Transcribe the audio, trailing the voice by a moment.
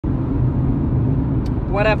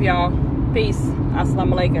What up, y'all? Peace.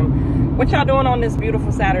 Assalamu alaikum. What y'all doing on this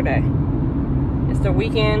beautiful Saturday? It's the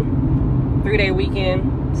weekend, 3-day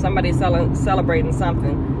weekend. Somebody's celebrating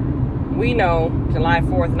something. We know July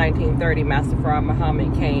 4th, 1930, Master Fard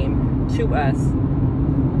Muhammad came to us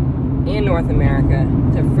in North America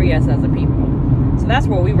to free us as a people. So that's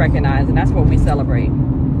what we recognize and that's what we celebrate.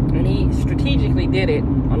 And he strategically did it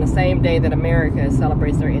on the same day that America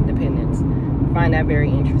celebrates their independence. I find that very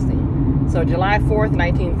interesting. So July 4th,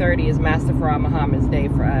 1930 is Master Fard Muhammad's day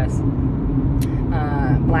for us,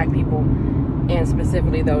 black people, and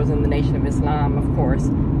specifically those in the Nation of Islam, of course,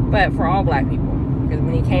 but for all black people. Because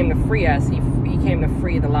when he came to free us, he came to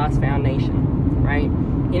free the lost found nation, right?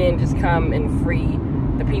 He didn't just come and free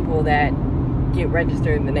the people that get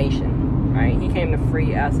registered in the nation, right? He came to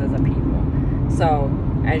free us as a people. So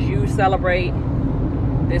as you celebrate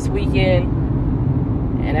this weekend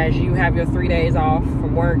and as you have your 3 days off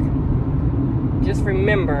from work, just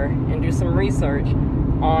remember and do some research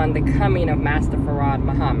on the coming of Master Fard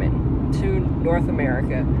Muhammad to North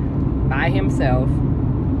America by himself,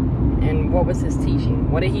 and what was his teaching?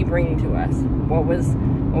 What did he bring to us? What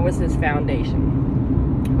was his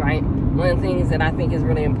foundation? Right? One of the things that I think is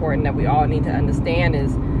really important that we all need to understand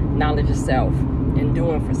is knowledge of self and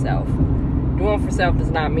doing for self. Doing for self does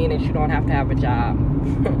not mean that you don't have to have a job.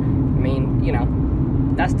 I mean, you know,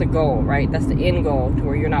 that's the goal, right? That's the end goal, to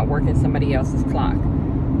where you're not working somebody else's clock.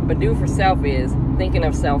 But do for self is thinking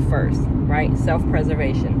of self first, right?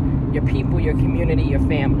 Self-preservation. Your people, your community, your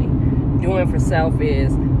family. Doing for self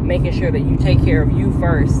is making sure that you take care of you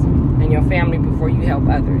first and your family before you help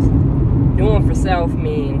others. Doing for self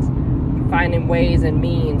means finding ways and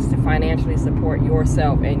means to financially support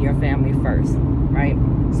yourself and your family first, right?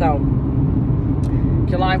 So,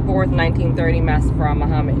 July 4th, 1930, Master Fard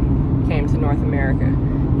Muhammad came to North America.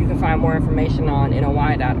 You can find more information on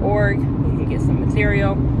NOI.org. You can get some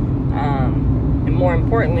material. And more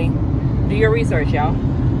importantly, do your research, y'all.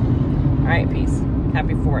 All right, peace.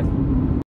 Happy 4th.